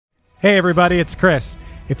Hey everybody, it's Chris.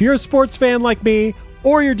 If you're a sports fan like me,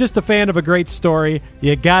 or you're just a fan of a great story,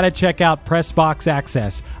 you gotta check out Pressbox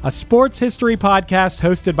Access, a sports history podcast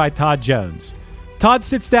hosted by Todd Jones. Todd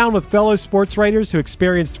sits down with fellow sports writers who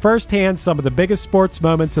experienced firsthand some of the biggest sports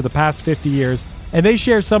moments of the past 50 years, and they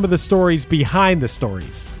share some of the stories behind the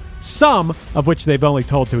stories, some of which they've only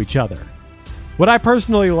told to each other. What I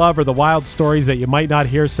personally love are the wild stories that you might not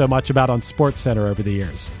hear so much about on SportsCenter over the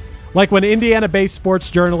years. Like when Indiana-based sports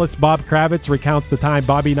journalist Bob Kravitz recounts the time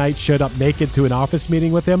Bobby Knight showed up naked to an office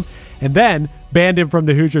meeting with him and then banned him from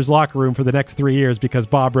the Hoosiers locker room for the next 3 years because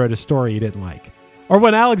Bob wrote a story he didn't like. Or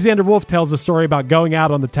when Alexander Wolf tells a story about going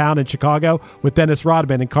out on the town in Chicago with Dennis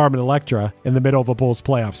Rodman and Carmen Electra in the middle of a Bulls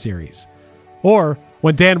playoff series. Or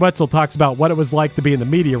when Dan Wetzel talks about what it was like to be in the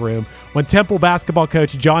media room when Temple basketball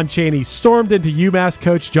coach John Chaney stormed into UMass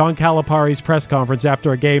coach John Calipari's press conference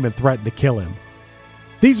after a game and threatened to kill him.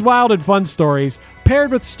 These wild and fun stories,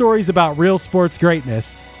 paired with stories about real sports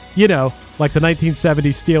greatness, you know, like the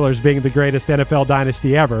 1970s Steelers being the greatest NFL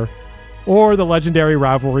dynasty ever, or the legendary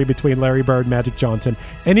rivalry between Larry Bird and Magic Johnson,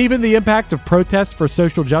 and even the impact of protests for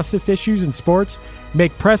social justice issues in sports,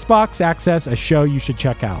 make Pressbox Access a show you should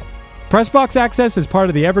check out. Pressbox Access is part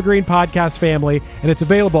of the Evergreen Podcast family, and it's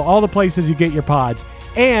available all the places you get your pods,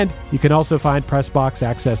 and you can also find Pressbox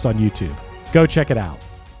Access on YouTube. Go check it out.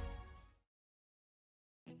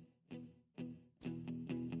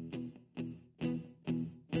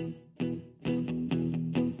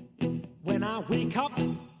 When I wake up,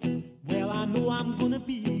 well, I know I'm gonna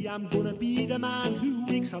be the man who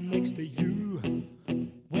wakes up next to you.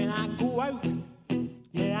 When I go out,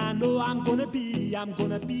 yeah, I know I'm gonna be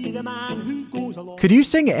the man who goes along. Could you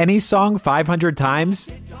sing any song 500 times?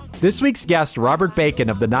 This week's guest, Robert Bacon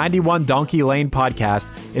of the 91 Donkey Lane podcast,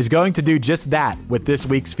 is going to do just that with this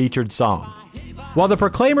week's featured song. While the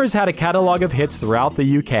Proclaimers had a catalog of hits throughout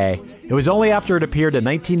the UK, it was only after it appeared in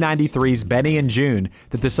 1993's Benny and June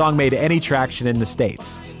that the song made any traction in the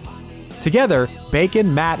States. Together,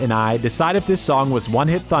 Bacon, Matt, and I decide if this song was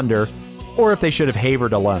one-hit thunder or if they should have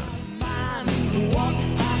havered alone.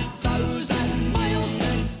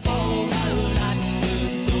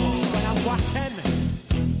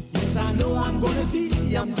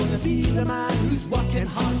 I'm gonna be the man who's working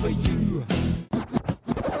hard for you.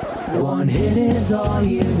 One hit is all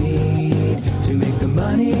you need to make the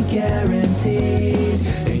money guaranteed,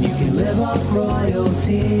 and you can live off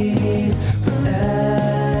royalties forever.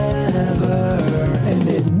 And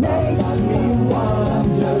it makes me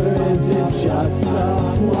wonder, is it just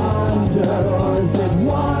a wonder, or is it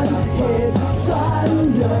one hit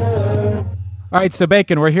thunder? All right, so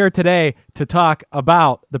Bacon, we're here today to talk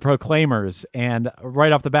about the Proclaimers. And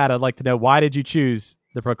right off the bat, I'd like to know, why did you choose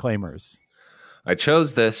the Proclaimers? I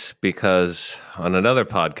chose this because on another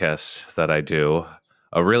podcast that I do,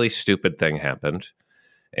 a really stupid thing happened.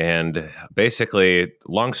 And basically,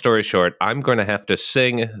 long story short, I'm going to have to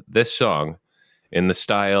sing this song in the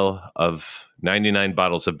style of 99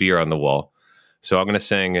 bottles of beer on the wall. So I'm going to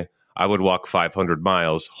sing I Would Walk 500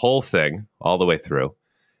 Miles, whole thing, all the way through.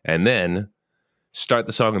 And then start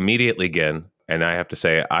the song immediately again, and I have to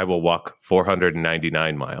say, I will walk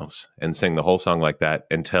 499 miles and sing the whole song like that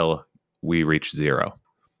until we reach zero.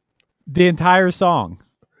 The entire song?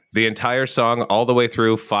 The entire song, all the way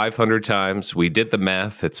through 500 times. We did the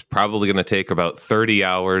math. It's probably going to take about 30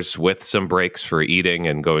 hours with some breaks for eating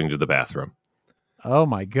and going to the bathroom. Oh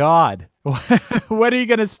my God. When are you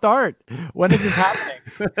going to start? When is this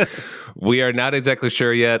happening? We are not exactly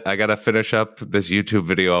sure yet. I got to finish up this YouTube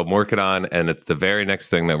video I'm working on, and it's the very next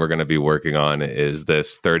thing that we're going to be working on is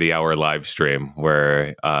this 30-hour live stream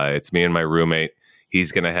where it's me and my roommate.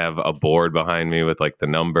 He's going to have a board behind me with like the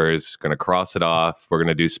numbers, going to cross it off. We're going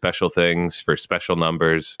to do special things for special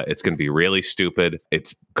numbers. It's going to be really stupid.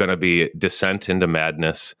 It's going to be descent into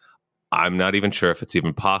madness. I'm not even sure if it's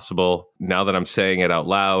even possible. Now that I'm saying it out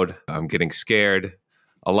loud, I'm getting scared.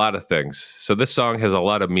 A lot of things. So this song has a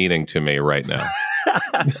lot of meaning to me right now.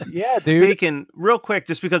 Yeah, dude. Bacon, real quick,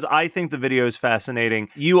 just because I think the video is fascinating.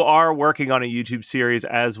 You are working on a YouTube series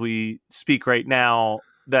as we speak right now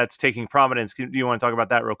that's taking prominence. Do you want to talk about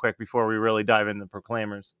that real quick before we really dive into the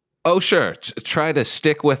Proclaimers? Oh, sure. Try to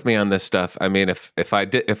stick with me on this stuff. I mean, if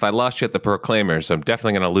I lost you at the Proclaimers, I'm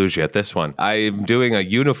definitely going to lose you at this one. I'm doing a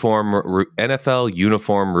NFL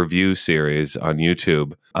uniform review series on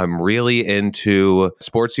YouTube. I'm really into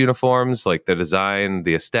sports uniforms, like the design,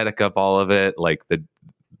 the aesthetic of all of it, like the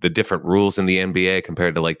different rules in the NBA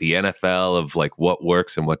compared to like the NFL of like what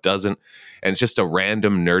works and what doesn't. And it's just a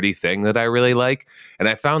random nerdy thing that I really like. And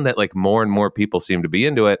I found that like more and more people seem to be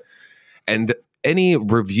into it. And any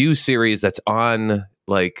review series that's on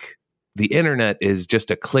like the internet is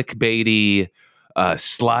just a clickbaity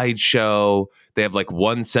slideshow. They have like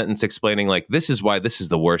one sentence explaining like, this is why this is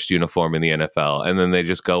the worst uniform in the NFL. And then they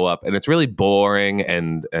just go up, and it's really boring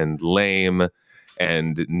and lame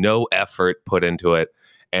and no effort put into it.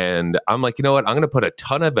 And I'm like, you know what? I'm going to put a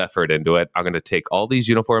ton of effort into it. I'm going to take all these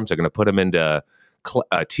uniforms. I'm going to put them into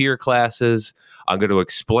tier classes. I'm going to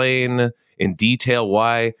explain in detail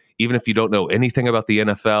why, even if you don't know anything about the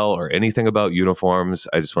NFL or anything about uniforms,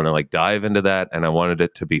 I just want to like dive into that. And I wanted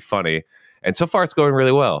it to be funny. And so far it's going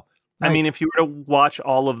really well. Nice. I mean, if you were to watch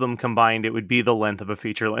all of them combined, it would be the length of a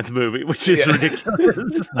feature-length movie, which is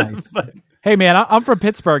ridiculous. Nice. Hey, man, I'm from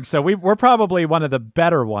Pittsburgh, so we're probably one of the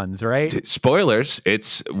better ones, right? Spoilers,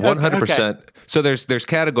 it's 100%. Okay. So there's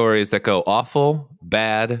categories that go awful,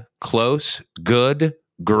 bad, close, good,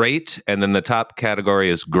 great, and then the top category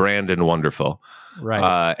is grand and wonderful.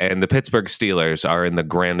 Right. And the Pittsburgh Steelers are in the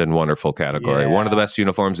grand and wonderful category. Yeah. One of the best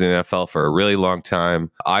uniforms in the NFL for a really long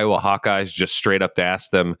time. Iowa Hawkeyes just straight up to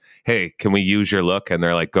ask them, hey, can we use your look? And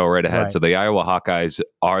they're like, go right ahead. Right. So the Iowa Hawkeyes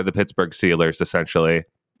are the Pittsburgh Steelers, essentially.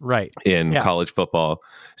 Right. In college football.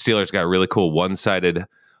 Steelers got a really cool one-sided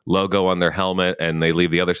logo on their helmet, and they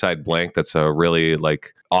leave the other side blank. That's a really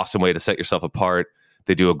like awesome way to set yourself apart.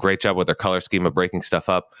 They do a great job with their color scheme of breaking stuff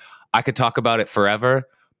up. I could talk about it forever.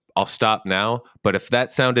 I'll stop now. But if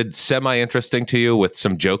that sounded semi-interesting to you with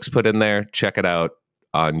some jokes put in there, check it out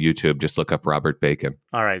on YouTube. Just look up Robert Bacon.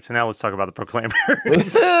 All right. So now let's talk about the Proclaimers.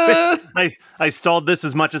 I stalled this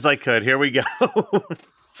as much as I could. Here we go.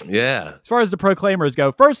 Yeah. As far as the Proclaimers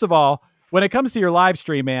go, first of all, when it comes to your live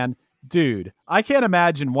stream, man, dude, I can't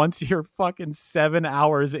imagine once you're fucking 7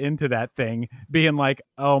 hours into that thing being like,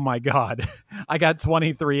 oh my God, I got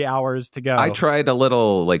 23 hours to go. I tried a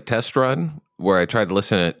little like test run where I tried to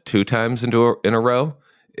listen to it 2 times in a row.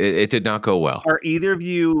 It did not go well. Are either of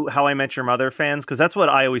you How I Met Your Mother fans? Because that's what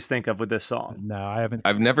I always think of with this song. No, I haven't.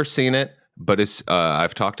 I've never seen it, but it's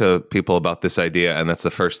I've talked to people about this idea, and that's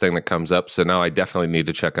the first thing that comes up. So now I definitely need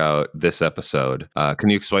to check out this episode. Can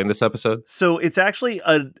you explain this episode? So it's actually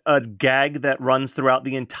a gag that runs throughout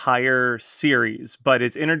the entire series, but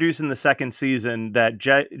it's introduced in the second season that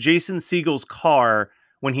Jason Segel's car,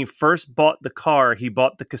 when he first bought the car, he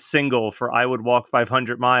bought the single for I Would Walk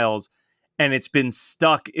 500 Miles. And it's been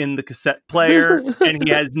stuck in the cassette player, and he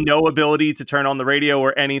has no ability to turn on the radio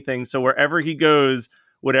or anything. So wherever he goes,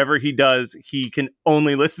 whatever he does, he can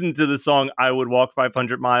only listen to the song I Would Walk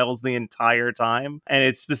 500 Miles the entire time. And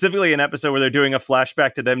it's specifically an episode where they're doing a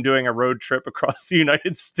flashback to them doing a road trip across the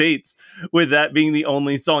United States, with that being the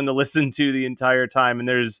only song to listen to the entire time. And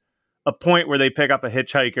there's a point where they pick up a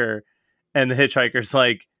hitchhiker, and the hitchhiker's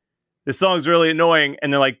like, this song's really annoying,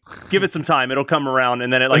 and they're like, give it some time, it'll come around.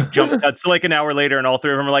 And then it like jump cuts to like an hour later, and all three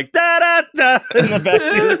of them are like, da da da in the back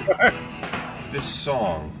of the car. This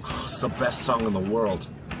song, it's the best song in the world.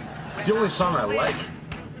 It's the only song I like.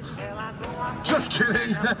 Just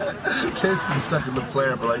kidding. Tape's been stuck in the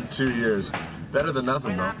player for like 2 years. Better than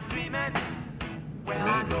nothing, though.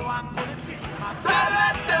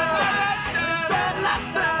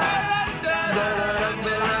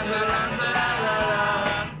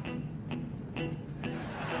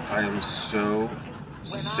 I am so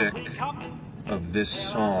sick of this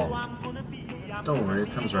song. Don't worry,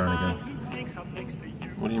 it comes around again.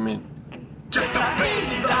 What do you mean? Just to be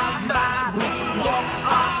the man who walks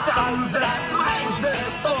 1,000 miles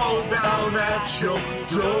and falls down at your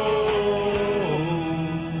door.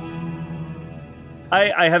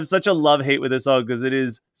 I have such a love-hate with this song because it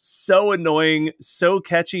is so annoying, so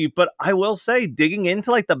catchy. But I will say, digging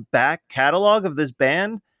into like the back catalog of this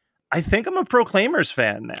band, I think I'm a Proclaimers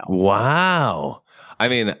fan now. Wow. I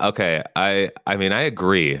mean, okay. I mean, I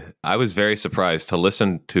agree. I was very surprised to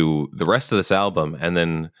listen to the rest of this album and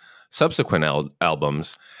then subsequent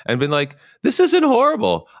albums and been like, this isn't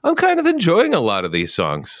horrible. I'm kind of enjoying a lot of these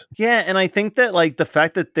songs. Yeah. And I think that like the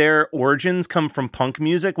fact that their origins come from punk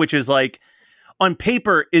music, which is like on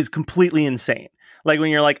paper is completely insane. Like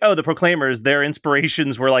when you're like, oh, the Proclaimers, their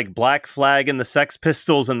inspirations were like Black Flag and the Sex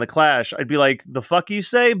Pistols and the Clash. I'd be like, the fuck you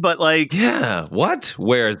say? But like, yeah, what?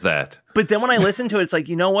 Where is that? But then when I listen to it, it's like,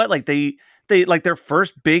 you know what? Like they like their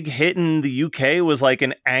first big hit in the UK was like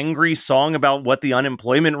an angry song about what the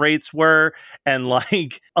unemployment rates were. And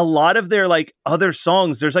like a lot of their like other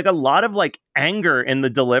songs, there's like a lot of like anger in the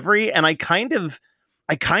delivery. And I kind of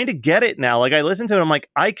get it now. Like I listen to it, I'm like,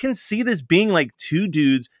 I can see this being like two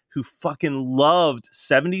dudes who fucking loved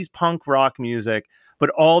 70s punk rock music, but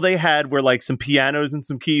all they had were like some pianos and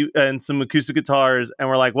some key and some acoustic guitars, and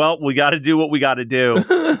we're like, well, we got to do what we got to do.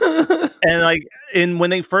 And like, when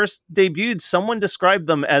they first debuted, someone described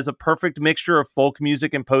them as a perfect mixture of folk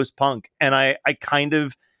music and post-punk, and I kind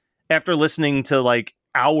of after listening to like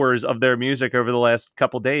hours of their music over the last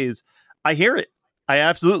couple days, I hear it. I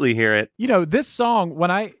absolutely hear it. You know, this song, when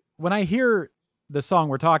I hear the song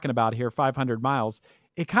we're talking about here, 500 Miles,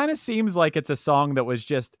 it kind of seems like it's a song that was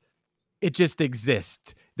just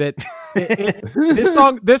exists. That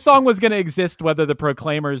this song was going to exist whether the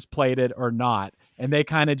Proclaimers played it or not, and they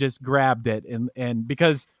kind of just grabbed it. And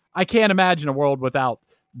because I can't imagine a world without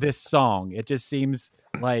this song, it just seems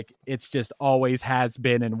like it's just always has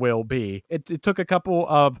been and will be. It took a couple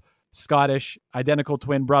of Scottish identical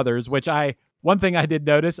twin brothers, which one thing I did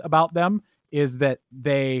notice about them is that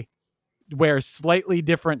they wear slightly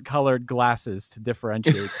different colored glasses to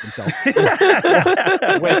differentiate themselves,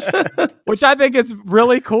 which I think is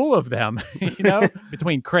really cool of them, you know,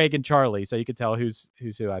 between Craig and Charlie. So you could tell who's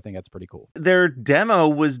who. I think that's pretty cool. Their demo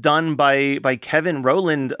was done by Kevin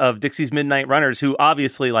Rowland of Dixie's Midnight Runners, who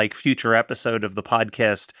obviously like future episode of the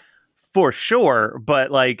podcast for sure.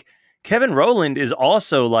 But like Kevin Rowland is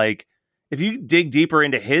also like, if you dig deeper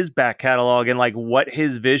into his back catalog and like what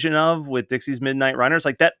his vision of with Dixie's Midnight Runners,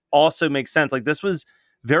 like that also makes sense. Like this was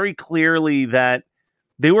very clearly that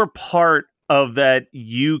they were part of that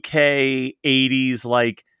UK 80s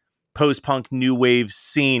like post-punk new wave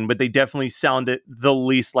scene, but they definitely sounded the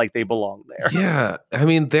least like they belonged there. Yeah. I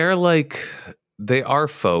mean, they are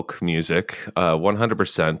folk music,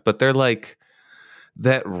 100%, but they're like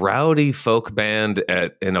that rowdy folk band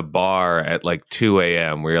in a bar at like 2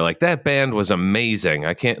 a.m. where you're like, that band was amazing.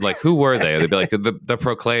 I can't, like, who were they? They'd be like, the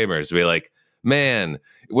Proclaimers. We'd be like, man,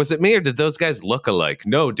 was it me or did those guys look alike?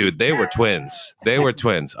 No, dude, they were twins. They were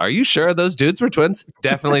twins. Are you sure those dudes were twins?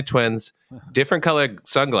 Definitely twins. Different colored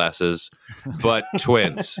sunglasses, but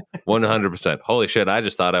twins. 100%. Holy shit, I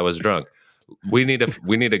just thought I was drunk. We need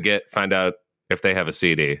to find out if they have a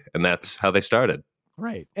CD, and that's how they started.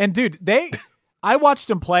 Right. And dude, I watched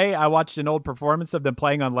them play. I watched an old performance of them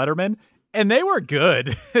playing on Letterman, and they were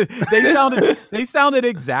good. They sounded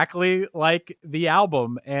exactly like the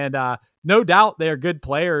album, and no doubt they're good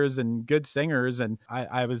players and good singers, and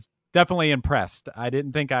I was definitely impressed. I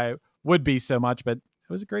didn't think I would be so much, but it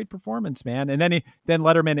was a great performance, man. And then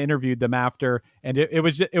Letterman interviewed them after, and it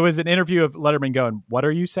was an interview of Letterman going, "What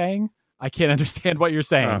are you saying? I can't understand what you're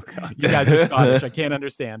saying. Oh, you guys are Scottish. I can't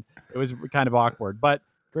understand." It was kind of awkward, but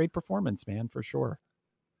great performance, man, for sure.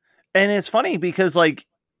 And it's funny because like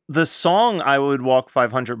the song I Would Walk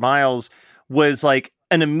 500 Miles was like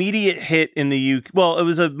an immediate hit in the UK. Well, it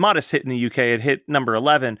was a modest hit in the UK. It hit number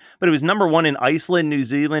 11, but it was number 1 in Iceland, New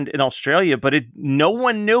Zealand, and Australia. But no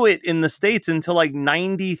one knew it in the States until like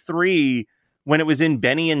 93 when it was in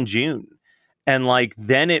Benny and June. And like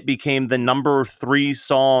then it became the number 3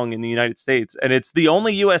 song in the United States. And it's the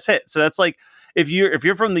only US hit. So that's like, if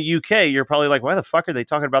you're from the UK, you're probably like, why the fuck are they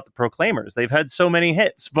talking about the Proclaimers? They've had so many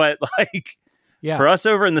hits, but like, yeah, for us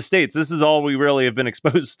over in the States, this is all we really have been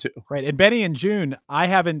exposed to. Right. And Benny and June, I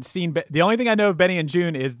haven't seen. The only thing I know of Benny and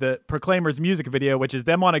June is the Proclaimers music video, which is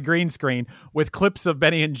them on a green screen with clips of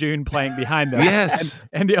Benny and June playing behind them. Yes.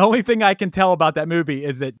 And the only thing I can tell about that movie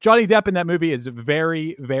is that Johnny Depp in that movie is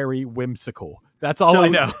very, very whimsical. That's all I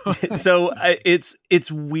know. So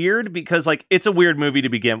it's weird because like it's a weird movie to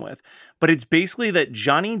begin with, but it's basically that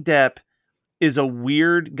Johnny Depp is a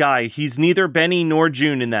weird guy. He's neither Benny nor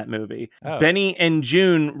June in that movie. Oh. Benny and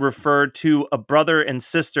June refer to a brother and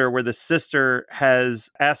sister where the sister has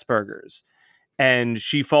Asperger's and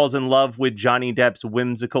she falls in love with Johnny Depp's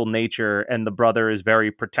whimsical nature and the brother is very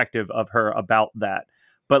protective of her about that.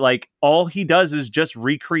 But like all he does is just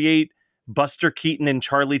recreate Buster Keaton and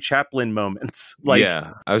Charlie Chaplin moments. Like,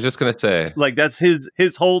 yeah, I was just gonna say, like that's his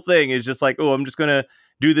whole thing is just like, oh, I'm just gonna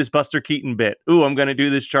do this Buster Keaton bit. Oh, I'm gonna do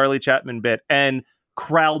this Charlie Chaplin bit, and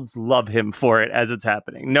crowds love him for it as it's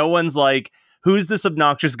happening. No one's like, who's this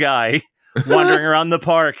obnoxious guy wandering around the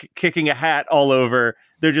park kicking a hat all over?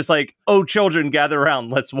 They're just like, oh, children, gather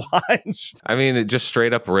around, let's watch. I mean, just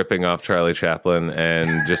straight up ripping off Charlie Chaplin and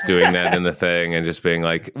just doing that in the thing and just being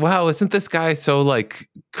like, wow, isn't this guy so like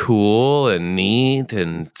cool and neat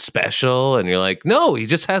and special? And you're like, no, he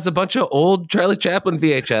just has a bunch of old Charlie Chaplin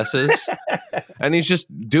VHSs and he's just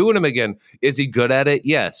doing them again. Is he good at it?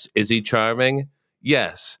 Yes. Is he charming?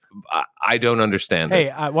 Yes. I don't understand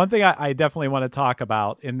it. Hey, one thing I definitely want to talk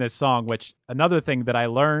about in this song, which another thing that I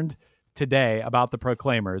learned today about the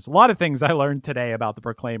Proclaimers, a lot of things I learned today about the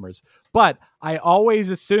Proclaimers, but I always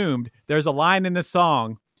assumed there's a line in this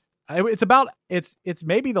song. It's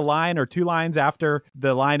maybe the line or 2 lines after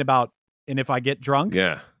the line about, and if I get drunk.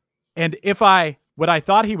 Yeah. And what I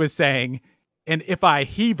thought he was saying, and if I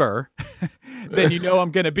heaver, then you know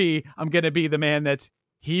I'm going to be the man that's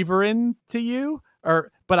heavering to you.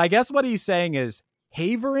 But I guess what he's saying is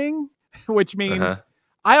havering, which means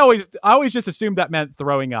I always just assumed that meant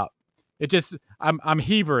throwing up. It just I'm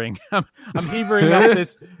heavering. I'm heavering up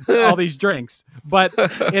all these drinks. But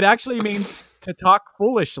it actually means to talk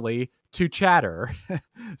foolishly, to chatter.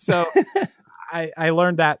 So I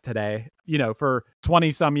learned that today. For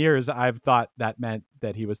 20 some years, I've thought that meant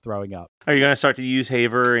that he was throwing up. Are you going to start to use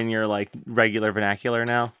haver in your like regular vernacular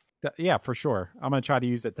now? Yeah, for sure. I'm going to try to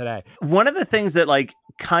use it today. One of the things that like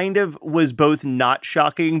kind of was both not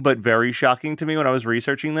shocking but very shocking to me when I was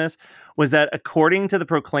researching this was that according to the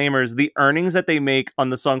Proclaimers, the earnings that they make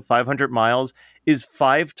on the song 500 Miles is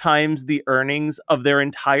 5 times the earnings of their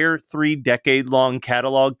entire 3-decade-long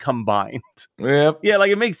catalog combined. Yep. Yeah,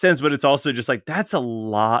 like it makes sense, but it's also just like, that's a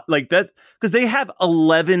lot. Like that's because they have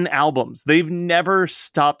 11 albums. They've never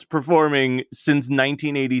stopped performing since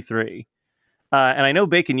 1983. And I know,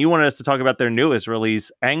 Bacon, you wanted us to talk about their newest release,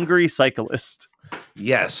 Angry Cyclist.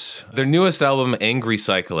 Yes. Their newest album, Angry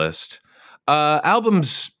Cyclist.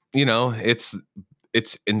 Albums,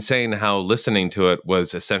 it's insane how listening to it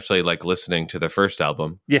was essentially like listening to their first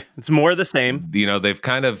album. Yeah, it's more of the same. They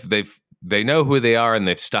know who they are and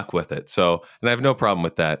they've stuck with it. So, and I have no problem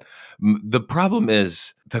with that. The problem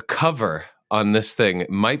is the cover on this thing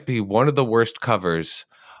might be one of the worst covers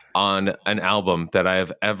on an album that I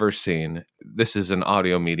have ever seen. This is an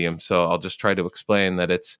audio medium, so I'll just try to explain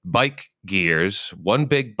that it's bike gears, one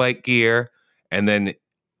big bike gear, and then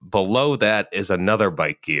below that is another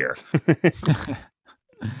bike gear.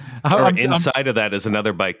 Inside of that is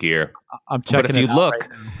another bike gear. I'm checking. But if you look,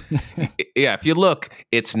 right if you look,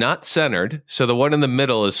 it's not centered. So the one in the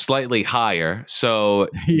middle is slightly higher. So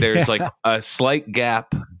there's like a slight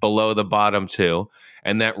gap below the bottom too,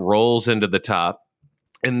 and that rolls into the top.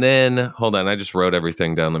 And then, hold on, I just wrote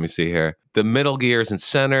everything down. Let me see here. The middle gear isn't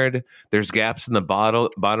centered. There's gaps in the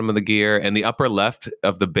bottom of the gear. And the upper left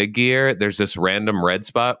of the big gear, there's this random red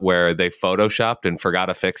spot where they photoshopped and forgot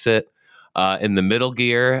to fix it. In the middle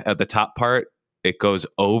gear, at the top part, it goes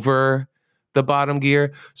over the bottom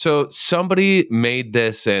gear. So somebody made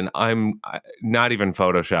this, and I'm not even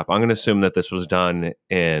Photoshop. I'm going to assume that this was done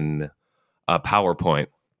in PowerPoint.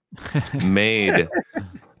 Made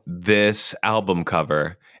this album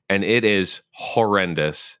cover, and it is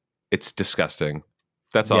horrendous. It's disgusting.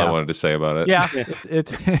 That's all I wanted to say about it. Yeah,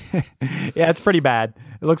 it's pretty bad.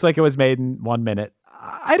 It looks like it was made in 1 minute.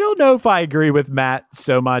 I don't know if I agree with Matt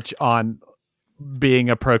so much on being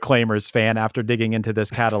a Proclaimers fan after digging into this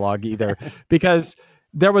catalog either, because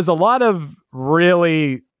there was a lot of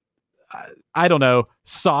really, I don't know,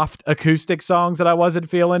 soft acoustic songs that I wasn't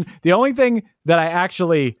feeling. The only thing that I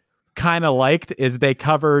actually kind of liked is they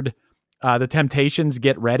covered The Temptations'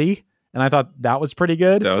 Get Ready, and I thought that was pretty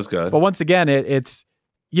good. That was good. But once again, it's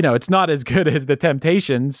not as good as The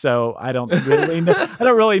Temptations, so I don't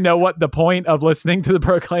really know what the point of listening to the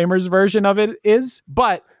Proclaimers version of it is,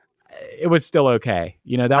 but it was still okay.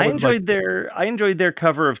 I enjoyed their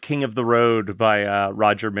cover of King of the Road by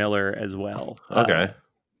Roger Miller as well. Okay.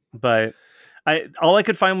 But all I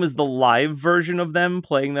could find was the live version of them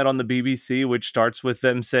playing that on the BBC, which starts with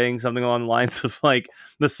them saying something along the lines of like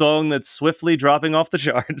the song that's swiftly dropping off the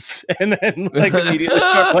charts, and then like immediately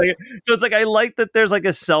start playing it. So it's like I like that there's like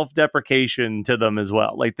a self-deprecation to them as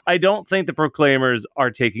well. Like I don't think the Proclaimers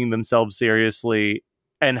are taking themselves seriously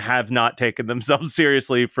and have not taken themselves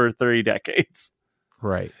seriously for 3 decades.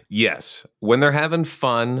 Right. Yes. When they're having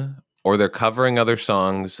fun or they're covering other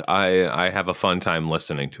songs, I have a fun time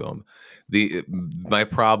listening to them. My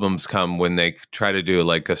problems come when they try to do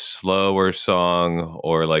like a slower song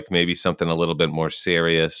or like maybe something a little bit more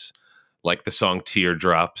serious, like the song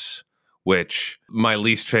Teardrops, which my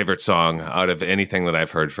least favorite song out of anything that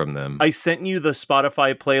I've heard from them. I sent you the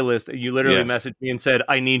Spotify playlist and you literally messaged me and said,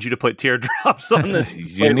 I need you to put Teardrops on this.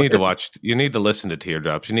 You need to listen to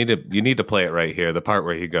Teardrops. You need to play it right here. The part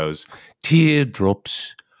where he goes,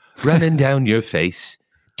 teardrops running down your face,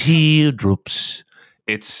 teardrops.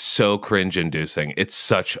 It's so cringe-inducing. It's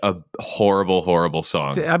such a horrible, horrible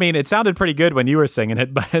song. I mean, it sounded pretty good when you were singing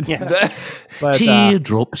it, but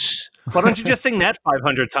teardrops. Why don't you just sing that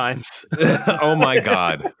 500 times? Oh my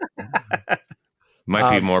God.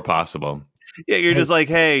 Might be more possible. Yeah, you're just like,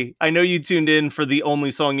 hey, I know you tuned in for the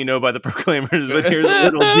only song you know by the Proclaimers, but here's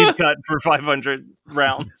a little deep cut for 500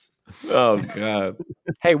 rounds. Oh God.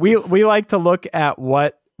 Hey, we like to look at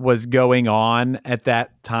what was going on at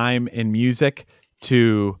that time in music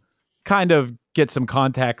to kind of get some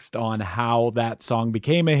context on how that song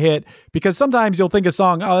became a hit, because sometimes you'll think a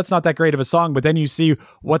song, oh, that's not that great of a song, but then you see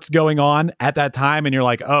what's going on at that time and you're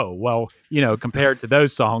like, oh, well, compared to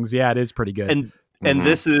those songs, yeah, it is pretty good. And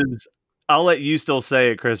this is I'll let you still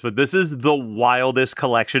say it, Chris, but this is the wildest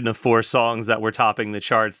collection of 4 songs that were topping the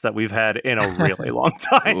charts that we've had in a really long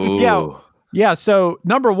time. Ooh. Yeah. So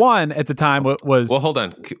number 1 at the time was. Well, hold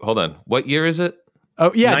on. What year is it?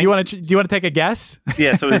 Oh yeah. Do you want to take a guess?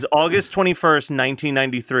 Yeah. So it was August 21st,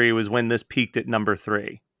 1993 was when this peaked at number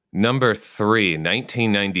 3. Number 3,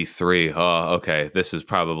 1993. Oh, okay. This is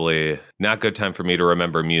probably not good time for me to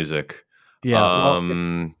remember music. Yeah.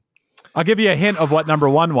 I'll give you a hint of what number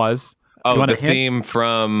 1 was. The theme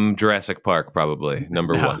from Jurassic Park, probably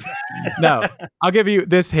number 1. No, I'll give you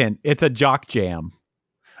this hint. It's a jock jam.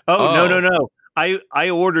 Oh. No. I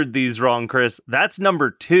ordered these wrong, Chris. That's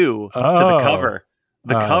number 2 to the cover.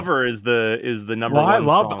 The cover is the number 1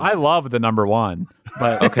 song. I love the number 1.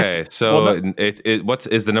 But okay, so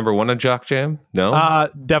is the number 1 a jock jam? No,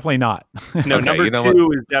 definitely not. No, okay, number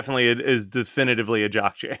 2 is definitely definitively a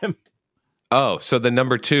jock jam. Oh, so the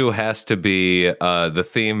number 2 has to be the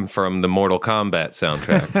theme from the Mortal Kombat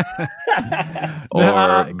soundtrack.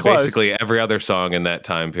 Or basically every other song in that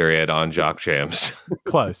time period on jock jams.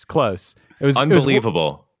 Close. It was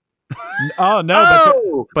unbelievable. Oh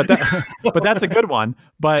no, but that's a good one.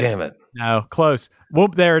 But damn it. No, close.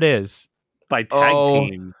 Whoop, there it is. By Tag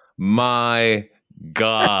Team. My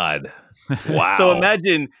God. Wow. So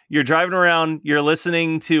imagine you're driving around, you're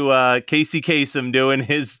listening to Casey Kasem doing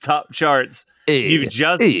his top charts. Me,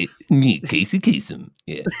 Casey Kasem.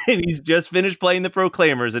 Yeah. And he's just finished playing the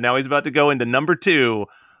Proclaimers, and now he's about to go into number 2.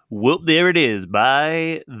 Whoop, there it is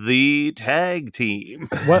by the Tag Team.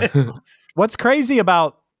 What's crazy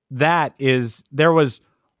about that is there was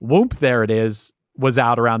Whoop, there it is was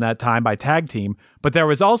out around that time by Tag Team, but there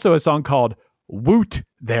was also a song called Woot,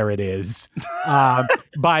 there it is,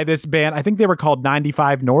 by this band. I think they were called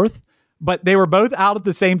 95 North, but they were both out at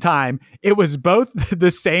the same time. It was both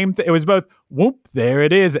the same. It was both Whoop, there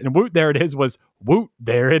it is, and Woot, there it is was Woot,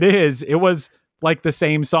 there it is. It was like the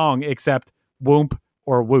same song, except Whoop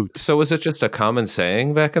or Woot. So was it just a common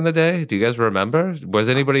saying back in the day? Do you guys remember? Was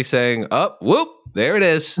anybody saying, whoop, there it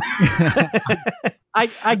is?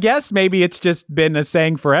 I guess maybe it's just been a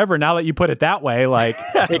saying forever. Now that you put it that way, like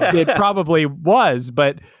it probably was,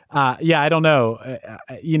 but I don't know.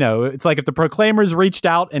 It's like if the Proclaimers reached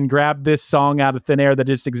out and grabbed this song out of thin air that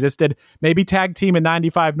just existed, maybe Tag Team and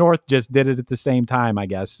 95 North just did it at the same time, I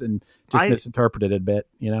guess, and just misinterpreted it a bit,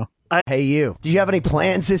 Hey, you. Do you have any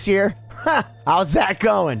plans this year? How's that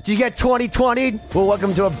going? Did you get 2020? Well,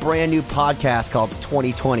 welcome to a brand new podcast called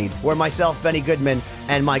 2020, where myself, Benny Goodman,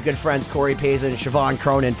 and my good friends Corey Paisley and Siobhan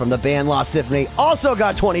Cronin from the band Lost Symphony also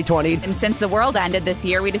got 2020. And since the world ended this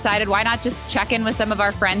year, we decided why not just check in with some of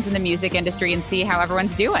our friends in the music industry and see how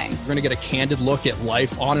everyone's doing. We're going to get a candid look at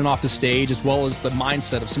life on and off the stage, as well as the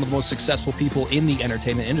mindset of some of the most successful people in the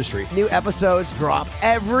entertainment industry. New episodes drop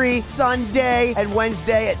every Sunday and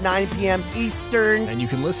Wednesday at 9 p.m. Eastern. And you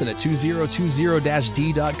can listen at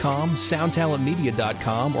 2020-d.com,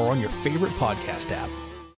 soundtalentmedia.com, or on your favorite podcast app.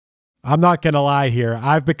 I'm not going to lie here.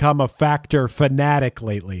 I've become a Factor fanatic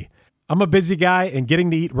lately. I'm a busy guy, and getting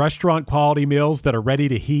to eat restaurant quality meals that are ready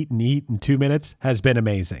to heat and eat in 2 minutes has been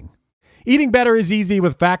amazing. Eating better is easy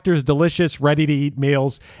with Factor's delicious, ready-to-eat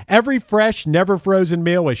meals. Every fresh, never frozen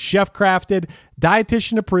meal is chef-crafted,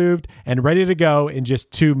 dietitian approved, and ready to go in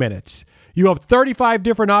just 2 minutes. You have 35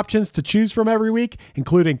 different options to choose from every week,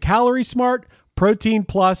 including Calorie Smart, Protein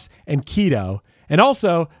Plus, and Keto. And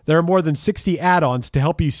also, there are more than 60 add-ons to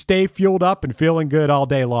help you stay fueled up and feeling good all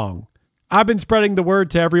day long. I've been spreading the word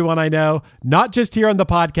to everyone I know, not just here on the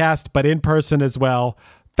podcast, but in person as well.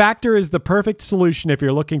 Factor is the perfect solution if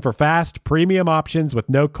you're looking for fast, premium options with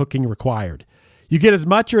no cooking required. You get as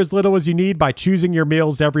much or as little as you need by choosing your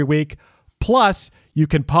meals every week. Plus, you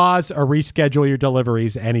can pause or reschedule your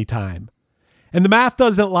deliveries anytime. And the math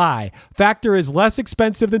doesn't lie. Factor is less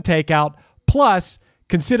expensive than takeout. Plus,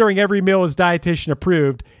 considering every meal is dietitian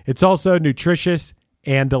approved, it's also nutritious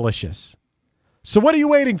and delicious. So what are you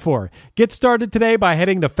waiting for? Get started today by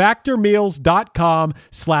heading to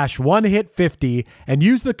factormeals.com/onehit50 and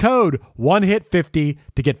use the code onehit50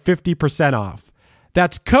 to get 50% off.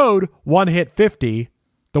 That's code onehit50,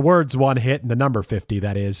 the words one hit and the number 50,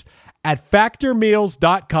 that is, at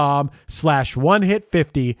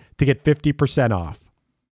factormeals.com/onehit50 to get 50% off.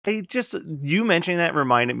 You mentioning that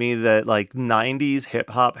reminded me that like 90s hip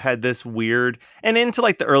hop had this weird, and into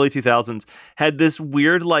like the early 2000s had this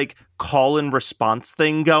weird like call and response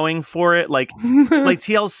thing going for it. Like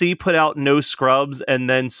TLC put out No Scrubs, and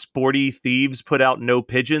then Sporty Thieves put out No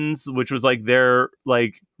Pigeons, which was like their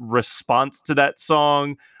like response to that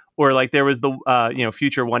song. Or like there was the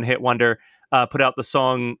future one hit wonder put out the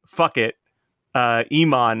song Fuck It,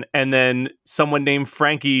 Iman, and then someone named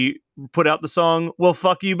Frankie put out the song Well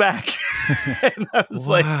Fuck You Back. And I was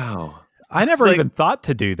like, wow. I never like- even thought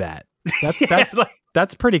to do that. That's yeah, it's like,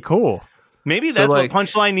 that's pretty cool. maybe So, that's like- what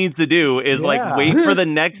Punchline needs to do is like Yeah. wait for the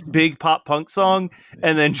next big pop punk song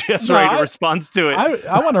and then just No, write a response to it.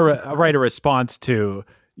 I want to write a response to,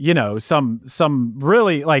 you know, some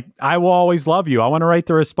really like "I Will Always Love You." I want to write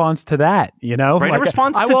the response to that. You know, Write like, a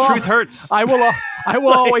response I to will- Truth Hurts. I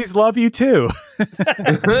will always love you too.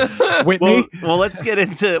 Whitney. Well, let's get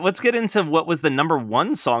into what was the number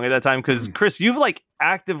one song at that time, because Chris, you've like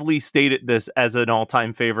actively stated this as an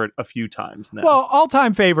all-time favorite a few times now. Well,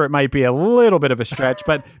 all-time favorite might be a little bit of a stretch,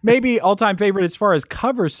 but maybe all-time favorite as far as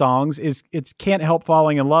cover songs is it's "Can't Help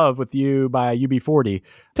Falling in Love with You" by UB40.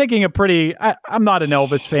 Taking a pretty, I'm not an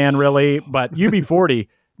Elvis fan really, but UB40,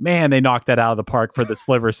 man, they knocked that out of the park for the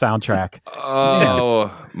Sliver soundtrack.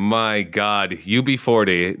 Oh my God.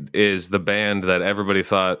 UB40 is the band that everybody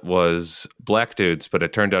thought was black dudes, but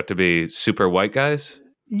it turned out to be super white guys.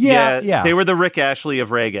 Yeah. They were the Rick Ashley of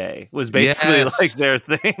reggae, was basically Yes. like their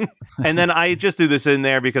thing. And then I just threw this in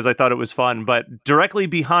there because I thought it was fun. But directly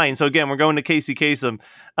behind, so again, we're going to Casey Kasem.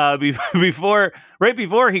 Right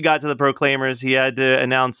before he got to the Proclaimers, he had to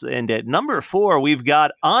announce, and at number 4, we've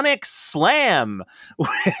got Onyx Slam,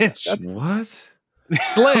 which What?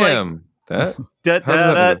 Slam. That da, How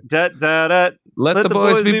does that da, da, da, da, let the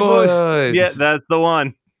boys be boys. Yeah, that's the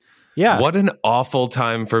one. Yeah. What an awful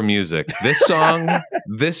time for music. This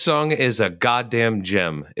song is a goddamn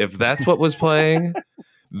gem. If that's what was playing,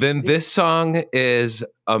 then this song is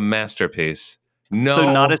a masterpiece. No,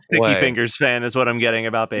 So not a Sticky way. Fingers fan is what I'm getting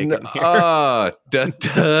about Bacon No, here. da,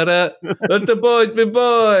 da, da, let the boys be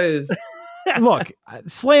boys. Look,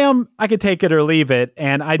 Slam, I could take it or leave it,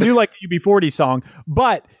 and I do like the UB40 song,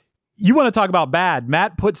 but you want to talk about bad.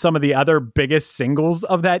 Matt put some of the other biggest singles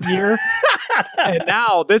of that year, and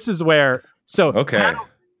now this is where, so Okay, I'm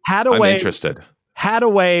Hadaway, interested.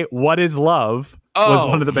 Hadaway, What Is Love was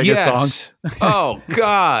one of the biggest songs. Oh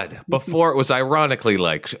God! Before it was ironically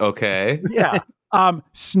like, okay. Yeah.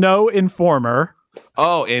 Snow Informer.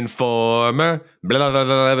 Oh, Informer. Blah, blah,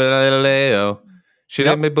 blah, blah, blah, blah. She Yep.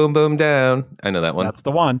 let me boom boom down. I know that one. That's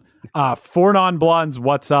the one. Four Non Blondes,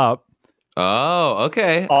 What's Up? Oh,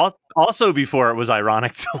 okay. Also before it was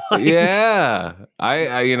ironic to like. Yeah.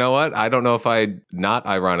 I you know what? I don't know if I not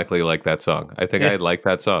ironically like that song. I think I like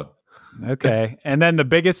that song. Okay. And then the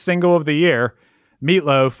biggest single of the year,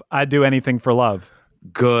 Meatloaf, I'd Do Anything for Love.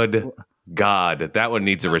 Good God. That one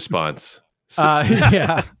needs a response.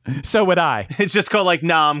 Yeah. So would I. It's just called like,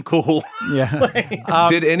 nah, I'm cool. Yeah.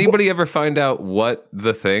 Did anybody ever find out what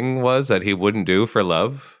the thing was that he wouldn't do for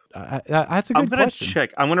love? That's a I'm good gonna question. check.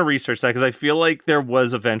 I'm gonna research that because I feel like there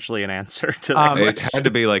was eventually an answer to that. It question. had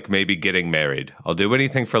to be like maybe getting married. I'll do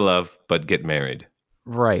anything for love, but get married.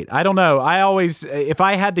 Right. I don't know. I always, if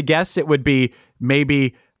I had to guess, it would be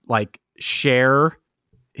maybe like share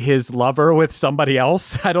his lover with somebody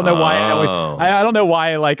else. I don't know why. Oh. I don't know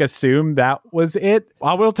why I like assume that was it.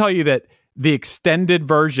 I will tell you that the extended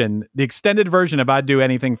version of I'd Do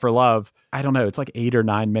Anything for Love, I don't know. It's like 8 or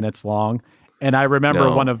 9 minutes long. And I remember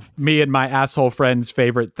No. one of me and my asshole friend's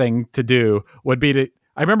favorite thing to do would be to,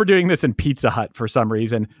 I remember doing this in Pizza Hut for some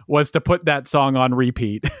reason, was to put that song on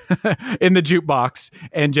repeat in the jukebox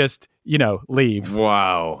and just, leave.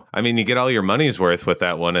 Wow. I mean, you get all your money's worth with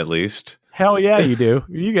that one at least. Hell yeah, you do.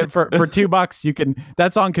 You get for $2,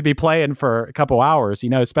 that song could be playing for a couple hours,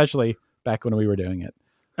 especially back when we were doing it.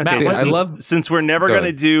 Okay, Matt, so since we're never Go going to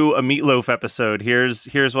ahead. do a Meatloaf episode,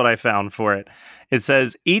 here's what I found for it. It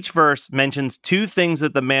says each verse mentions 2 things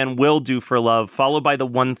that the man will do for love, followed by the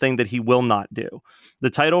one thing that he will not do. The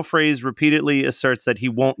title phrase repeatedly asserts that he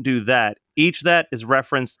won't do that. Each that is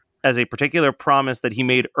referenced as a particular promise that he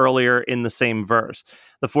made earlier in the same verse.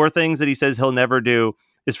 The 4 things that he says he'll never do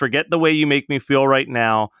is forget the way you make me feel right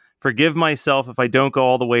now, forgive myself if I don't go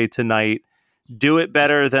all the way tonight, do it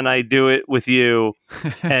better than I do it with you,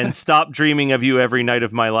 and stop dreaming of you every night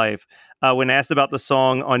of my life. When asked about the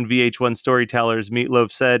song on VH1 Storytellers,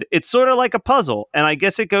 Meatloaf said, "It's sort of like a puzzle, and I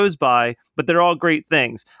guess it goes by, but they're all great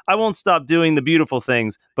things. I won't stop doing the beautiful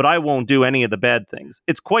things, but I won't do any of the bad things.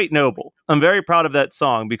 It's quite noble. I'm very proud of that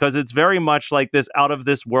song because it's very much like this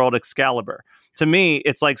out-of-this-world Excalibur. To me,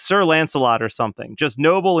 it's like Sir Lancelot or something, just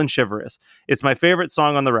noble and chivalrous. It's my favorite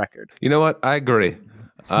song on the record." You know what? I agree.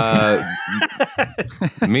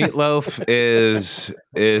 Meatloaf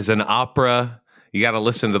is an opera. You got to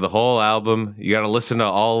listen to the whole album. You got to listen to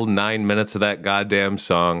all 9 minutes of that goddamn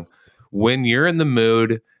song. When you're in the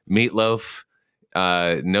mood, Meatloaf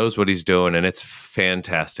knows what he's doing, and it's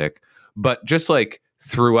fantastic. But just like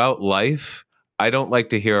throughout life, I don't like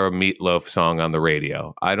to hear a Meatloaf song on the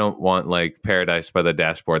radio. I don't want like Paradise by the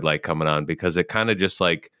Dashboard Light coming on because it kind of just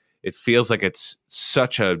like it feels like it's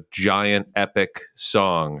such a giant epic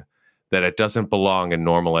song that it doesn't belong in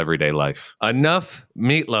normal everyday life. Enough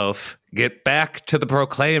Meatloaf. Get back to the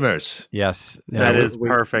Proclaimers. Yes. That is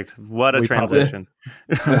perfect. What a transition.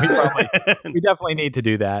 We definitely need to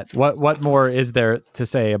do that. What more is there to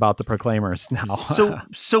say about the Proclaimers now?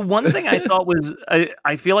 So one thing I thought was,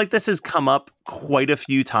 I feel like this has come up quite a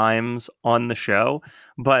few times on the show,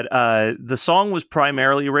 but the song was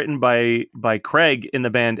primarily written by Craig in the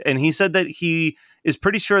band, and he said that he is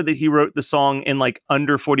pretty sure that he wrote the song in like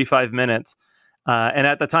under 45 minutes. And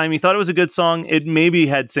at the time, he thought it was a good song. It maybe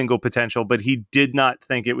had single potential, but he did not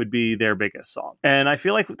think it would be their biggest song. And I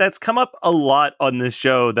feel like that's come up a lot on this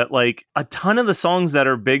show, that like a ton of the songs that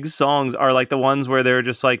are big songs are like the ones where they're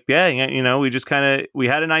just like, yeah, you know, we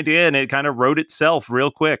had an idea and it kind of wrote itself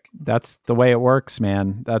real quick. That's the way it works,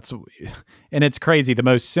 man. And it's crazy. The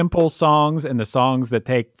most simple songs and the songs that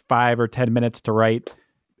take 5 or 10 minutes to write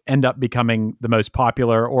end up becoming the most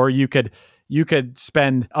popular. Or you could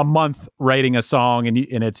spend a month writing a song and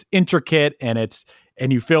it's intricate and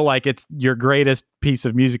you feel like it's your greatest piece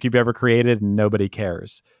of music you've ever created and nobody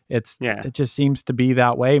cares. It just seems to be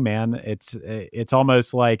that way, man. It's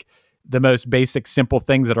almost like the most basic, simple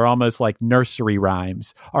things that are almost like nursery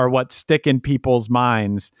rhymes are what stick in people's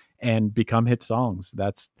minds and become hit songs.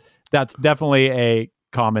 That's definitely a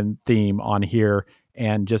common theme on here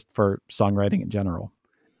and just for songwriting in general.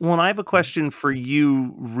 Well, and I have a question for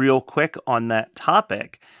you real quick on that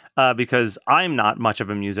topic, because I'm not much of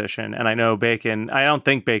a musician, and I know Bacon, I don't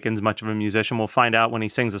think Bacon's much of a musician. We'll find out when he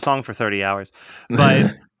sings a song for 30 hours.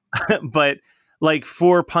 But but like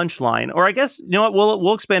for Punchline, or I guess, you know what,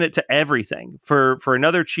 we'll expand it to everything. For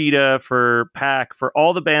Another Cheetah, for Pack, for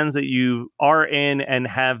all the bands that you are in and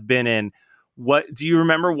have been in, what do you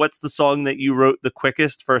remember? What's the song that you wrote the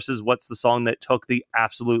quickest versus what's the song that took the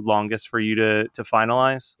absolute longest for you to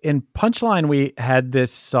finalize? In Punchline, we had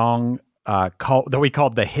this song that we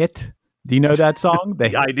called The Hit. Do you know that song?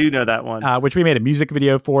 I do know that one. Which we made a music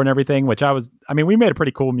video for and everything, we made a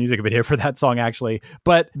pretty cool music video for that song, actually.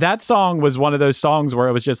 But that song was one of those songs where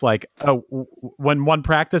it was just like, when one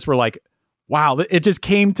practice, we're like, wow, it just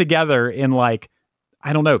came together in like,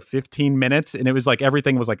 I don't know, 15 minutes. And it was like,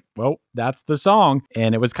 everything was like, well, that's the song.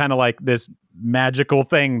 And it was kind of like this magical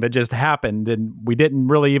thing that just happened. And we didn't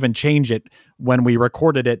really even change it when we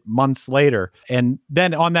recorded it months later. And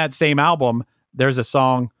then on that same album, there's a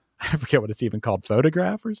song, I forget what it's even called,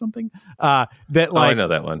 Photograph or something. I know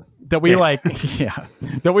that one. That we like, yeah.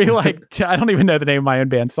 That we like, I don't even know the name of my own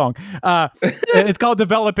band song. It's called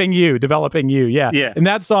Developing You, yeah. Yeah. And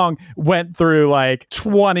that song went through like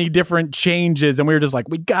 20 different changes, and we were just like,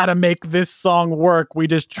 we gotta make this song work. We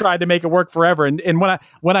just tried to make it work forever. And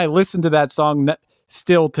when I listen to that song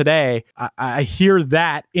still today, I hear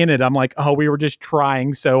that in it. I'm like, oh, we were just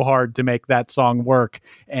trying so hard to make that song work.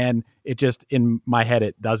 And it just, in my head,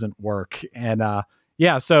 it doesn't work. And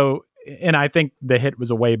and I think The Hit was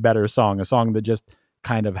a way better song, a song that just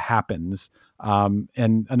kind of happens. And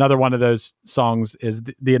another one of those songs is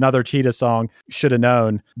the Another Cheetah song, Shoulda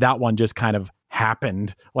Known. That one just kind of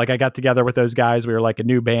happened. Like, I got together with those guys. We were like a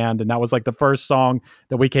new band, and that was like the first song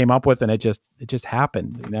that we came up with, and it just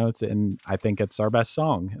happened. You know, and I think it's our best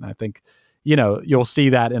song. And I think, you know, you'll see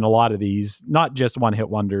that in a lot of these, not just one hit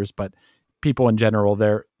wonders, but people in general,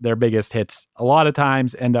 their biggest hits a lot of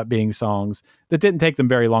times end up being songs that didn't take them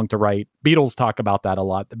very long to write. Beatles talk about that a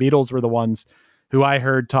lot. The Beatles were the ones who I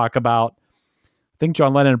heard talk about. I think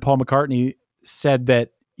John Lennon and Paul McCartney said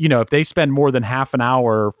that, you know, if they spend more than half an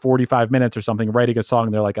hour, 45 minutes or something writing a song,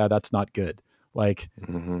 they're like, oh, that's not good. Like,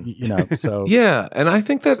 you know, so. Yeah. And I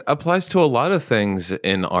think that applies to a lot of things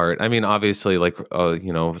in art. I mean, obviously, like,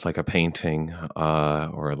 you know, like a painting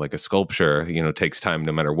or like a sculpture, you know, takes time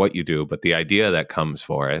no matter what you do, but the idea that comes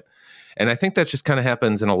for it. And I think that just kind of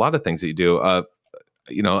happens in a lot of things that you do.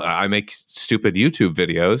 You know, I make stupid YouTube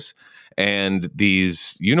videos, and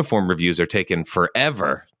these uniform reviews are taking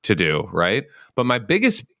forever to do, right? But my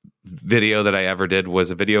biggest video that I ever did was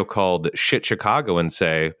a video called Shit Chicago and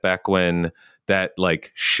Say, back when that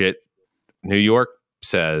like shit New York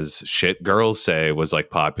says, shit girls say was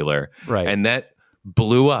like popular. Right. And that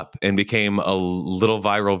blew up and became a little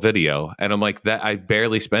viral video. And I'm like, that I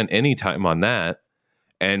barely spent any time on that.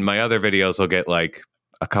 And my other videos will get like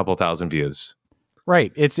a couple thousand views.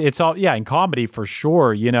 Right. It's all, yeah, in comedy for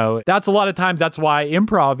sure. You know, that's a lot of times that's why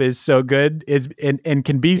improv is so good and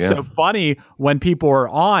can be so funny when people are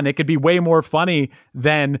on. It could be way more funny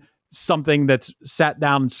than something that's sat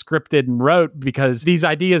down, scripted, and wrote, because these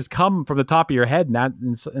ideas come from the top of your head,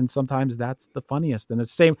 and sometimes that's the funniest. And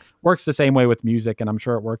it works the same way with music, and I'm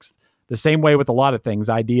sure it works the same way with a lot of things.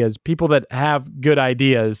 Ideas, people that have good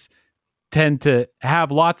ideas tend to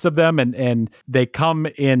have lots of them and they come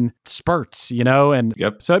in spurts, and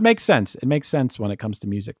so it makes sense. It makes sense when it comes to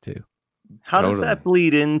music too. How does that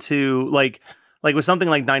bleed into like with something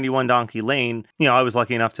like 91 Donkey Lane? I was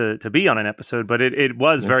lucky enough to be on an episode, but it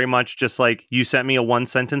was very much just like you sent me a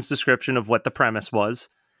 1-sentence description of what the premise was.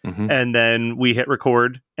 Mm-hmm. And then we hit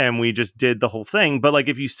record and we just did the whole thing. But like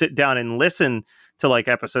if you sit down and listen to like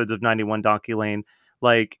episodes of 91 Donkey Lane,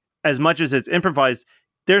 like as much as it's improvised,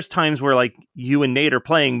 there's times where like you and Nate are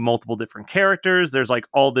playing multiple different characters. There's like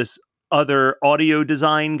all this other audio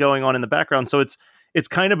design going on in the background. So it's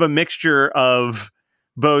kind of a mixture of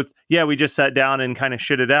both, we just sat down and kind of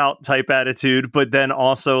shit it out type attitude, but then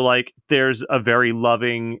also like there's a very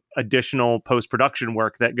loving additional post-production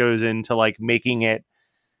work that goes into like making it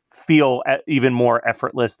feel even more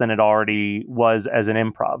effortless than it already was as an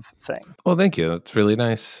improv thing. Well, thank you. That's really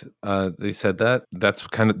nice. They said that.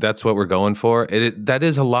 That's what we're going for. That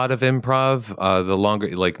is a lot of improv. The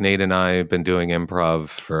longer, like Nate and I have been doing improv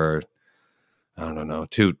for, I don't know,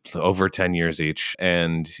 over 10 years each.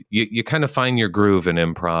 And you kind of find your groove in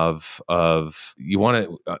improv of, you want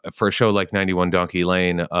to, for a show like 91 Donkey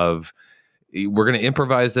Lane of, we're going to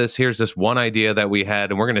improvise this. Here's this one idea that we had,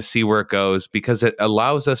 and we're going to see where it goes, because it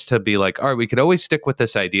allows us to be like, all right, we could always stick with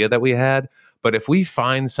this idea that we had, but if we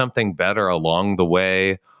find something better along the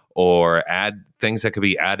way, or add things that could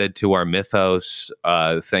be added to our mythos,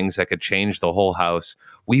 things that could change the whole house,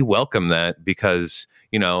 we welcome that, because,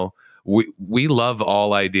 we love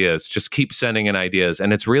all ideas. Just keep sending in ideas.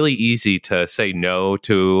 And it's really easy to say no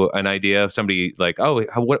to an idea. Somebody like, oh,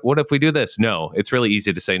 what if we do this? No, it's really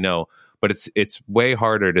easy to say no. But it's way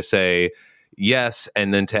harder to say yes,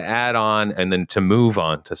 and then to add on, and then to move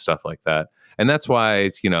on to stuff like that. And that's why,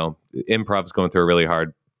 improv's going through a really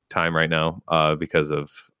hard time right now because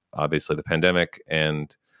of obviously the pandemic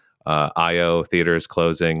and IO theaters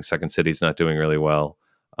closing. Second City's not doing really well.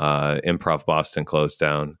 Improv Boston closed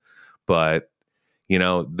down. But,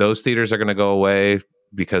 those theaters are going to go away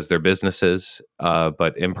because they're businesses,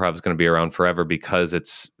 but improv is going to be around forever because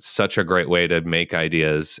it's such a great way to make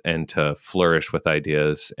ideas and to flourish with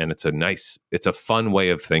ideas. And it's a fun way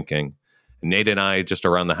of thinking. Nate and I just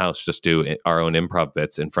around the house just do our own improv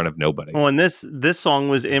bits in front of nobody. Well, and this song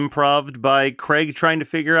was improv'd by Craig trying to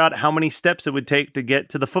figure out how many steps it would take to get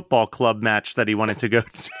to the football club match that he wanted to go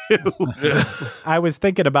to. I was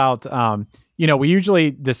thinking about, we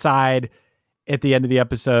usually decide at the end of the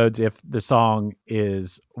episodes if the song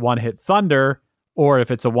is one hit thunder or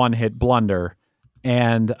if it's a one hit blunder.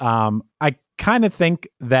 And I kind of think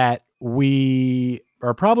that we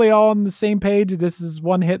are probably all on the same page. This is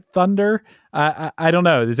one hit thunder. I don't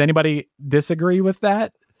know. Does anybody disagree with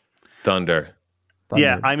that? Thunder.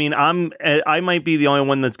 Yeah, I mean, I might be the only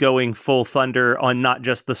one that's going full thunder on not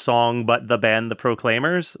just the song, but the band, the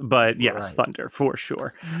Proclaimers. But yes, right. Thunder for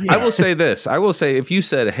sure. Yeah. I will say this. If you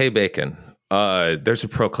said, hey, Bacon, there's a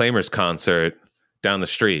Proclaimers concert down the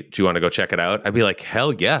street. Do you want to go check it out? I'd be like,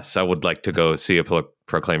 hell yes, I would like to go see a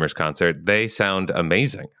Proclaimers concert. They sound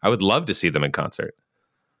amazing. I would love to see them in concert.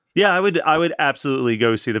 Yeah, I would absolutely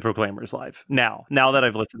go see the Proclaimers live now that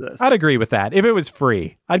I've listened to this. I'd agree with that. If it was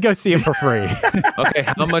free, I'd go see them for free. Okay,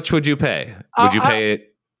 how much would you pay? Would you pay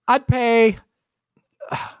it? I'd pay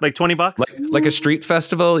like $20? Like a street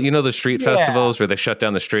festival? The street festivals where they shut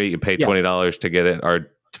down the street, you pay $20 to get it,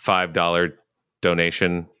 or $5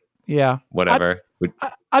 donation. Yeah. Whatever.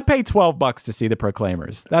 I'd pay $12 to see the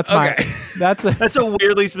Proclaimers. That's okay. That's a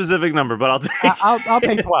weirdly specific number, but I'll take I'll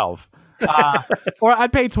pay 12. Or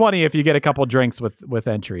I'd pay 20 if you get a couple drinks with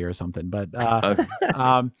entry or something. But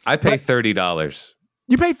I pay $30.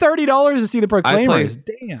 You pay $30 to see the Proclaimers.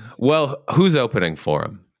 Damn. Well, who's opening for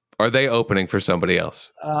them? Are they opening for somebody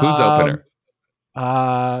else? Who's opener?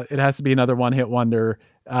 It has to be another one hit wonder.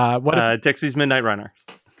 Dixie's Midnight Runners,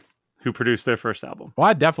 who produced their first album. Well,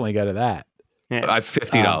 I'd definitely go to that. Yeah. I have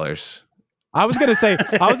 $50. I was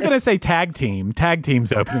gonna say tag team. Tag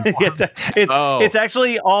team's opening. It's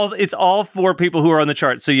actually all four people who are on the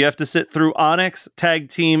chart. So you have to sit through Onyx, Tag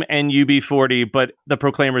Team, and UB40, but the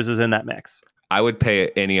Proclaimers is in that mix. I would pay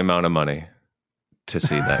any amount of money to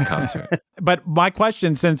see that concert. But my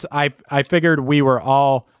question, since I figured we were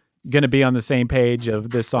all going to be on the same page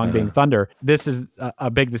of this song being Thunder, this is a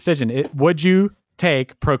big decision. Would you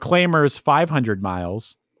take Proclaimers 500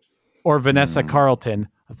 miles or Vanessa Carlton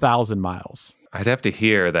 1,000 miles? I'd have to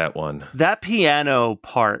hear that one. That piano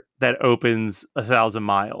part that opens 1,000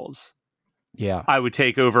 miles. Yeah. I would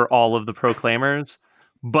take over all of the Proclaimers,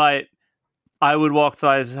 but I Would Walk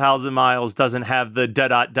 5,000 Miles doesn't have the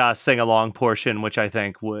da-da-da sing-along portion, which I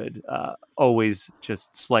think would always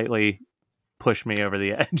just slightly push me over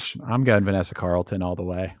the edge. I'm going Vanessa Carlton all the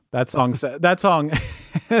way. That song's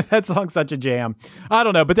such a jam. I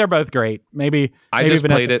don't know, but they're both great. Maybe I just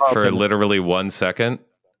Vanessa played it Carlton. for literally 1 second.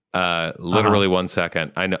 1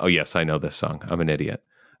 second. I know. Oh, yes, I know this song. I'm an idiot.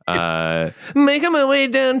 Making my way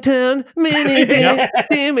downtown.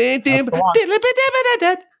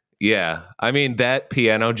 Yeah, I mean, that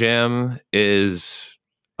piano jam is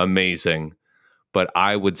amazing, but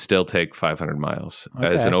I would still take 500 Miles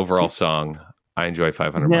as an overall song. I enjoy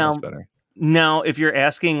 500 Miles better. Now, if you're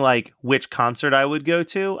asking like which concert I would go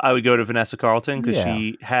to Vanessa Carlton because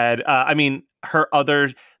she had, her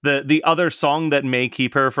the other song that may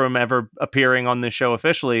keep her from ever appearing on this show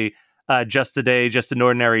officially, Just a Day, Just an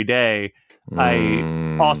Ordinary Day.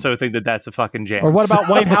 I also think that that's a fucking jam. Or what about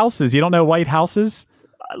White Houses? You don't know White Houses?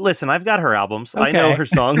 Listen, I've got her albums. Okay. I know her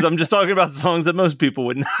songs. I'm just talking about songs that most people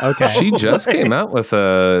would know. Okay. She just came out with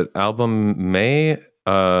a album May.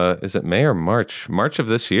 Is it May or March? March of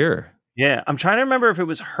this year. Yeah, I'm trying to remember if it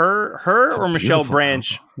was her or Michelle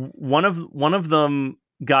Branch. Album. One of them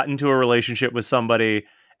got into a relationship with somebody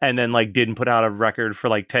and then like didn't put out a record for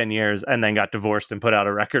like 10 years and then got divorced and put out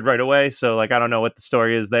a record right away. So like I don't know what the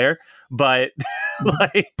story is there, but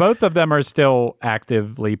like both of them are still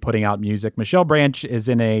actively putting out music. Michelle Branch is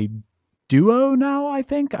in a duo now, I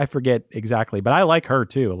think. I forget exactly, but I like her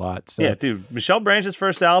too a lot. So. Yeah, dude, Michelle Branch's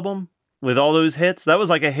first album with all those hits, that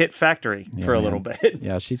was like a hit factory for a little bit.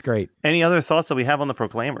 Yeah, she's great. Any other thoughts that we have on the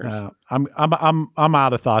Proclaimers? I'm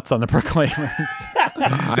out of thoughts on the Proclaimers.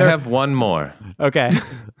 I have one more. Okay.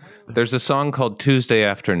 There's a song called Tuesday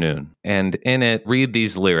Afternoon, and in it, read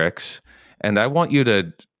these lyrics, and I want you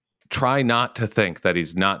to try not to think that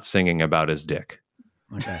he's not singing about his dick.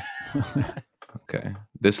 Okay. Okay.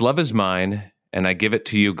 This love is mine, and I give it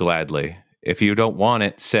to you gladly. If you don't want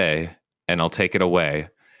it, say, and I'll take it away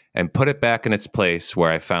and put it back in its place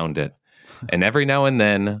where I found it. And every now and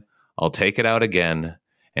then, I'll take it out again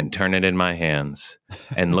and turn it in my hands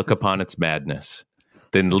and look upon its madness.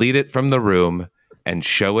 Then lead it from the room and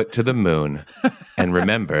show it to the moon. And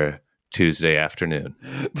remember, Tuesday afternoon.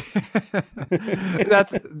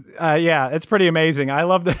 That's it's pretty amazing. I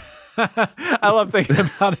love I love thinking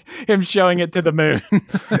about him showing it to the moon.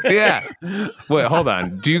 Yeah. Wait, hold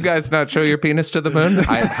on. Do you guys not show your penis to the moon?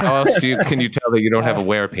 How else can you tell that you don't have a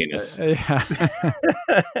where penis? Yeah.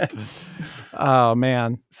 Oh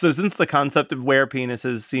man. So since the concept of where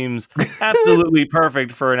penises seems absolutely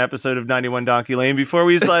perfect for an episode of 91 Donkey Lane, before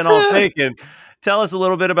we sign off, Bacon, tell us a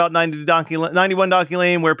little bit about 91 Donkey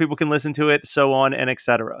Lane, where people can listen to it, so on and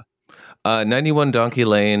etc. 91 Donkey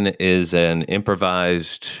Lane is an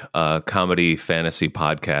improvised comedy fantasy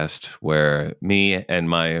podcast where me and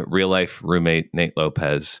my real life roommate, Nate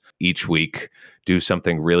Lopez, each week do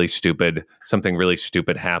something really stupid. Something really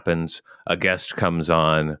stupid happens. A guest comes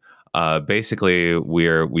on. Basically,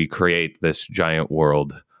 we create this giant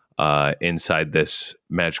world inside this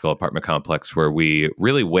magical apartment complex where we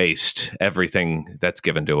really waste everything that's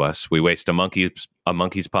given to us. We waste a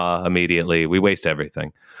monkey's paw immediately. We waste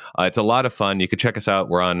everything. It's a lot of fun. You could check us out.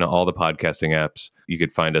 We're on all the podcasting apps. You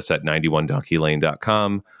could find us at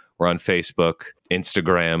 91donkeylane.com. We're on Facebook,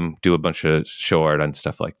 Instagram, do a bunch of show art and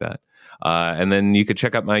stuff like that. And then you could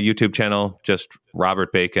check out my YouTube channel, just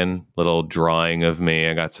Robert Bacon, little drawing of me.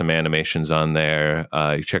 I got some animations on there.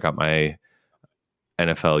 You check out my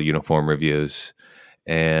NFL uniform reviews.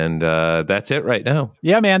 And that's it right now.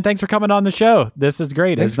 Yeah, man. Thanks for coming on the show. This is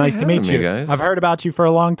great. Thanks It's nice to meet me, you. guys. I've heard about you for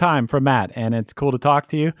a long time from Matt, and it's cool to talk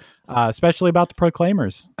to you, especially about the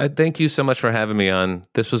Proclaimers. Thank you so much for having me on.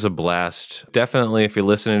 This was a blast. Definitely, if you're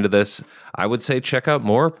listening to this, I would say check out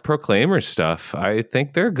more Proclaimers stuff. I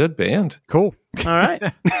think they're a good band. Cool. All right.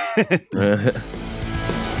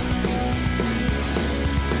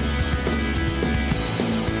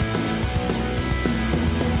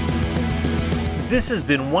 This has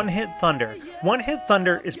been One Hit Thunder. One Hit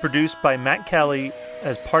Thunder is produced by Matt Kelly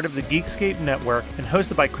as part of the Geekscape Network and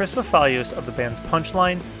hosted by Chris Fafalios of the bands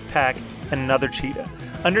Punchline, Pack, and Another Cheetah.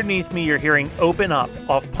 Underneath me, you're hearing Open Up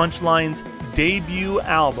off Punchline's debut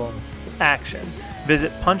album, Action.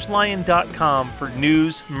 Visit punchline.com for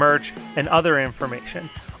news, merch, and other information.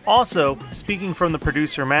 Also, speaking from the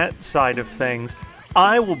producer Matt side of things,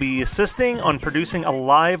 I will be assisting on producing a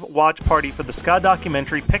live watch party for the ska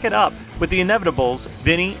documentary Pick It Up with the Inevitables,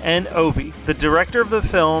 Vinny and Obi, the director of the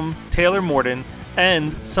film, Taylor Morden,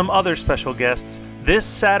 and some other special guests this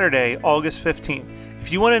Saturday, August 15th.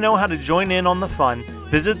 If you want to know how to join in on the fun,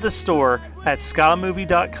 visit the store at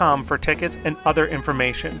skamovie.com for tickets and other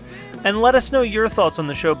information. And let us know your thoughts on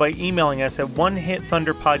the show by emailing us at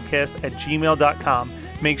onehitthunderpodcast@gmail.com.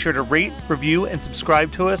 Make sure to rate, review, and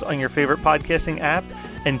subscribe to us on your favorite podcasting app.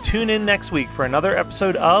 And tune in next week for another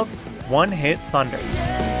episode of One Hit Thunder.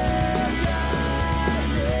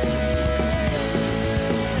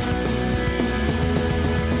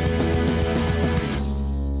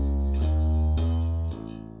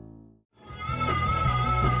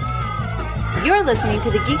 You're listening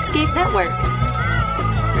to the Geekscape Network.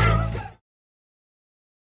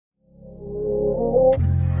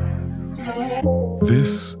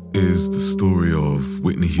 This is the story of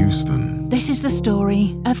Whitney Houston. This is the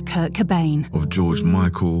story of Kurt Cobain. Of George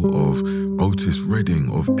Michael, of Otis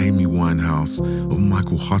Redding, of Amy Winehouse, of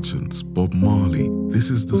Michael Hutchence, Bob Marley. This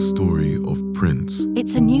is the story of Prince.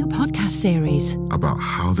 It's a new podcast series about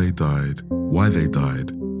how they died, why they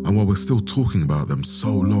died, and why we're still talking about them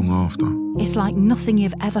so long after. It's like nothing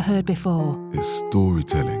you've ever heard before. It's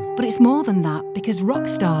storytelling. But it's more than that, because rock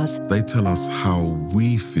stars, they tell us how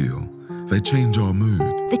we feel. They change our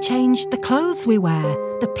mood. They change the clothes we wear,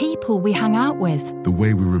 the people we hang out with, the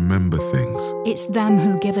way we remember things. It's them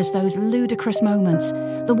who give us those ludicrous moments,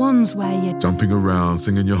 the ones where you're jumping around,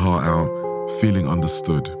 singing your heart out, feeling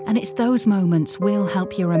understood. And it's those moments we'll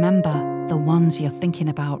help you remember, the ones you're thinking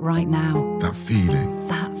about right now. That feeling.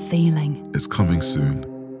 That feeling. It's coming soon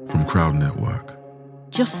from Crowd Network.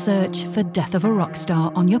 Just search for Death of a Rock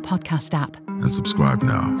Star on your podcast app. And subscribe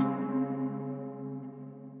now.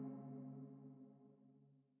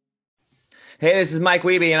 Hey, this is Mike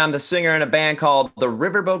Wiebe, and I'm the singer in a band called the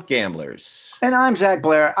Riverboat Gamblers. And I'm Zach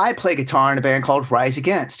Blair. I play guitar in a band called Rise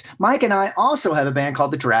Against. Mike and I also have a band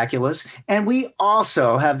called the Draculas, and we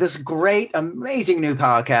also have this great, amazing new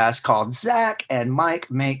podcast called Zach and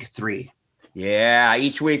Mike Make 3. Yeah,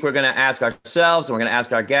 each week we're going to ask ourselves and we're going to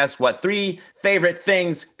ask our guests what 3 favorite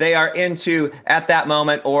things they are into at that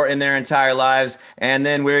moment or in their entire lives. And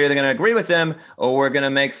then we're either going to agree with them or we're going to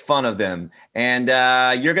make fun of them. And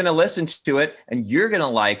you're going to listen to it and you're going to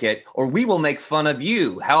like it, or we will make fun of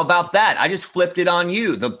you. How about that? I just flipped it on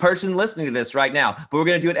you, the person listening to this right now. But we're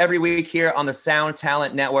going to do it every week here on the Sound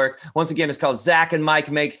Talent Network. Once again, it's called Zach and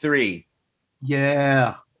Mike Make 3.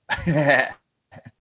 Yeah.